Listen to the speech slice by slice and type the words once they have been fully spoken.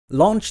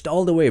Launched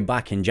all the way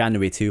back in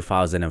January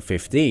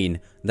 2015,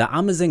 the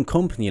Amazon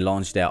company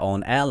launched their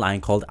own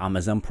airline called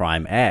Amazon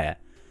Prime Air.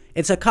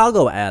 It's a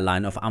cargo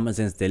airline of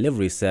Amazon's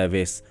delivery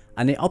service,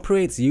 and it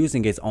operates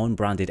using its own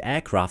branded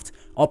aircraft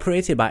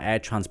operated by Air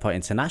Transport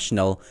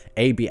International,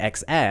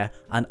 ABX Air,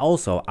 and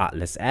also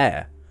Atlas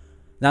Air.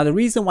 Now, the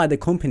reason why the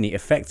company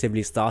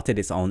effectively started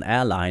its own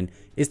airline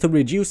is to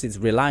reduce its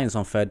reliance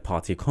on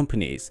third-party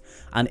companies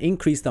and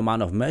increase the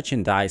amount of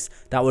merchandise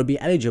that would be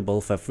eligible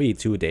for free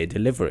 2-day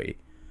delivery.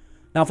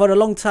 Now, for a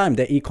long time,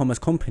 the e-commerce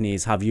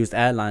companies have used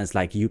airlines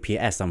like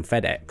UPS and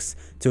Fedex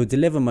to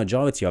deliver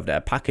majority of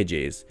their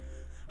packages.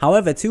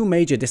 However, two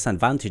major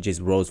disadvantages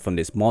arose from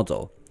this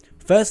model.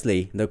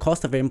 Firstly, the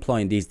cost of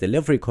employing these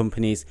delivery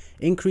companies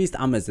increased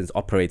Amazon's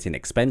operating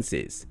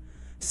expenses.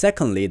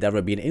 Secondly, there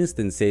have been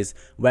instances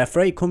where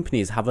freight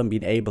companies haven't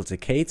been able to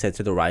cater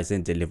to the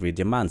rising delivery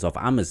demands of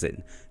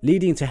Amazon,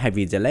 leading to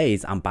heavy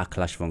delays and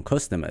backlash from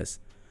customers.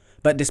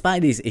 But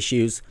despite these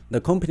issues,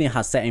 the company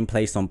has set in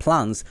place some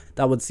plans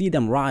that would see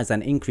them rise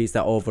and increase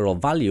their overall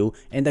value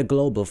in the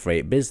global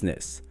freight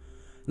business.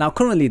 Now,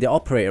 currently they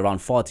operate around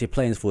 40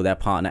 planes for their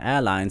partner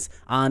airlines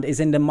and is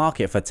in the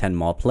market for 10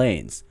 more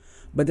planes.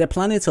 But they're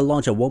planning to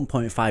launch a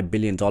 $1.5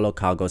 billion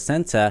cargo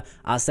center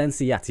at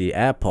Cincinnati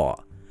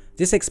Airport.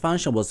 This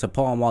expansion will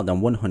support more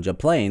than 100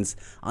 planes,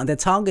 and they're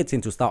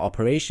targeting to start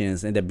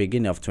operations in the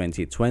beginning of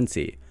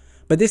 2020.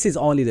 But this is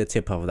only the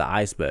tip of the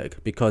iceberg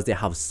because they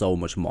have so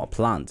much more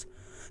planned.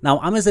 Now,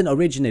 Amazon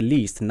originally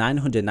leased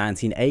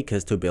 919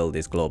 acres to build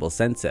this global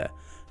center,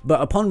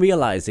 but upon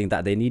realizing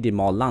that they needed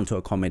more land to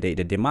accommodate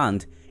the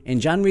demand, in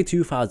January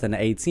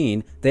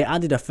 2018 they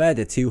added a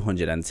further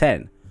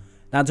 210.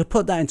 Now, to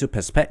put that into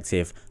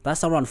perspective,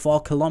 that's around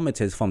 4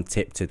 kilometers from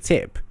tip to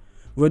tip.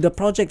 With the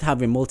project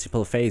having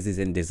multiple phases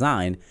in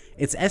design,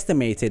 it's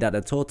estimated that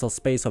the total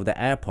space of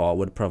the airport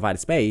would provide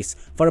space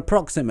for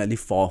approximately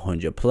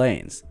 400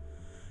 planes.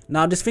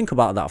 Now, just think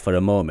about that for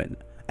a moment.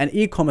 An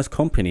e-commerce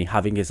company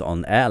having its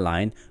own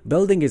airline,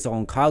 building its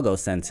own cargo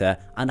center,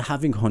 and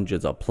having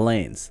hundreds of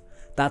planes.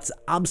 That's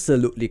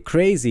absolutely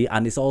crazy,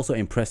 and it's also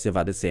impressive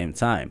at the same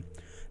time.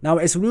 Now,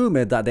 it's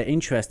rumored that they're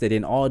interested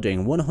in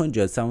ordering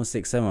 100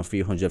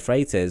 767-300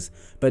 freighters,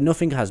 but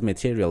nothing has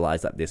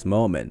materialized at this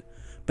moment.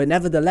 But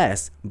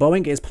nevertheless,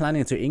 Boeing is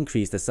planning to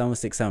increase the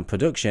 767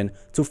 production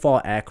to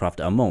 4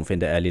 aircraft a month in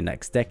the early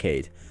next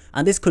decade,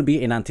 and this could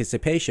be in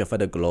anticipation for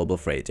the global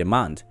freight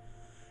demand.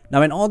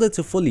 Now, in order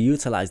to fully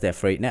utilize their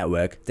freight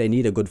network, they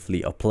need a good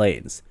fleet of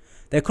planes.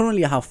 They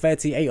currently have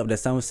 38 of the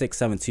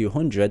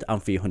 767-200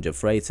 and 300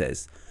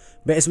 freighters,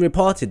 but it's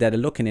reported that they're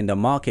looking in the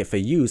market for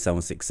used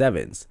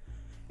 767s.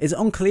 It's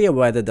unclear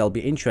whether they'll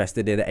be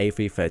interested in the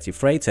A330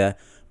 freighter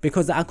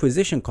because the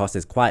acquisition cost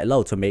is quite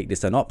low to make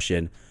this an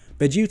option,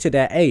 but due to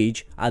their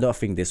age, I don't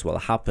think this will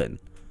happen.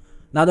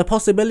 Now, the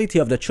possibility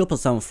of the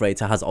 777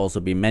 freighter has also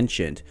been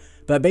mentioned,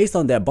 but based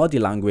on their body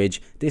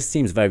language, this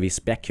seems very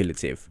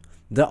speculative.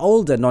 The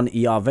older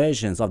non-ER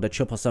versions of the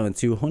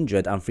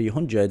 777-200 and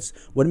 300s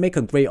would make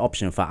a great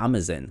option for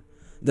Amazon.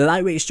 The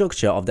lightweight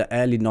structure of the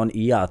early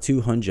non-ER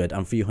 200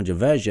 and 300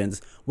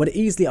 versions would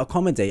easily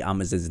accommodate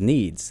Amazon's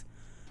needs.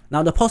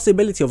 Now, the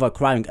possibility of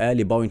acquiring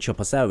early Boeing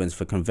 777s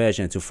for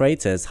conversion to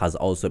freighters has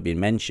also been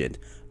mentioned,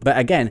 but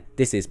again,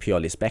 this is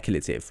purely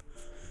speculative.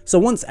 So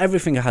once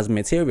everything has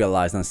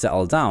materialized and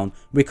settled down,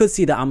 we could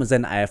see the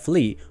Amazon Air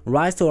fleet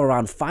rise to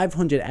around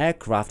 500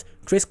 aircraft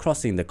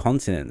crisscrossing the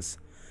continents.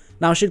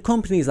 Now, should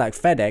companies like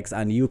Fedex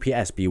and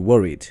UPS be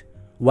worried?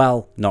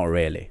 Well, not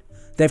really.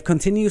 They've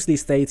continuously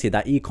stated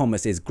that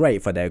e-commerce is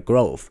great for their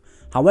growth.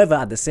 However,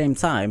 at the same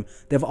time,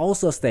 they've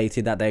also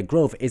stated that their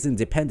growth isn't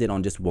dependent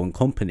on just one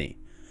company.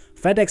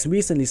 Fedex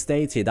recently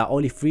stated that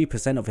only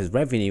 3% of its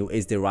revenue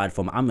is derived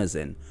from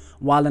Amazon,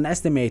 while an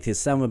estimated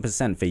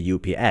 7% for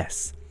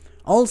UPS.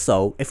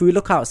 Also, if we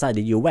look outside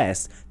the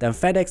US, then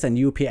Fedex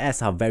and UPS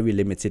have very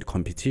limited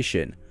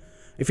competition.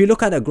 If you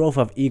look at the growth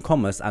of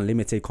e-commerce and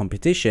limited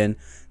competition,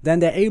 then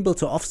they're able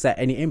to offset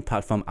any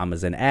impact from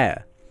Amazon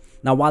Air.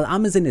 Now, while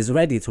Amazon is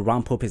ready to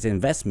ramp up its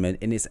investment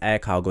in its air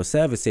cargo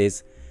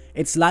services,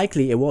 it's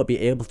likely it won't be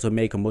able to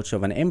make much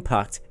of an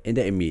impact in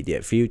the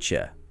immediate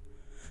future.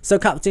 So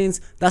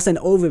captains, that's an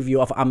overview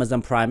of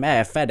Amazon Prime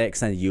Air,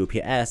 Fedex and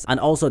UPS, and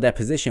also their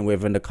position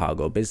within the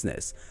cargo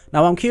business.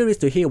 Now, I'm curious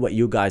to hear what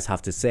you guys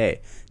have to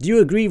say. Do you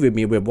agree with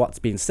me with what's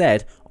been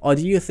said, or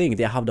do you think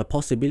they have the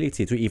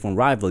possibility to even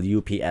rival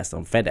UPS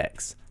and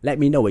Fedex? Let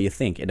me know what you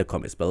think in the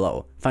comments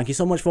below. Thank you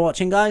so much for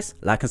watching, guys.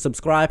 Like and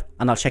subscribe,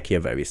 and I'll check you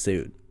very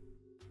soon.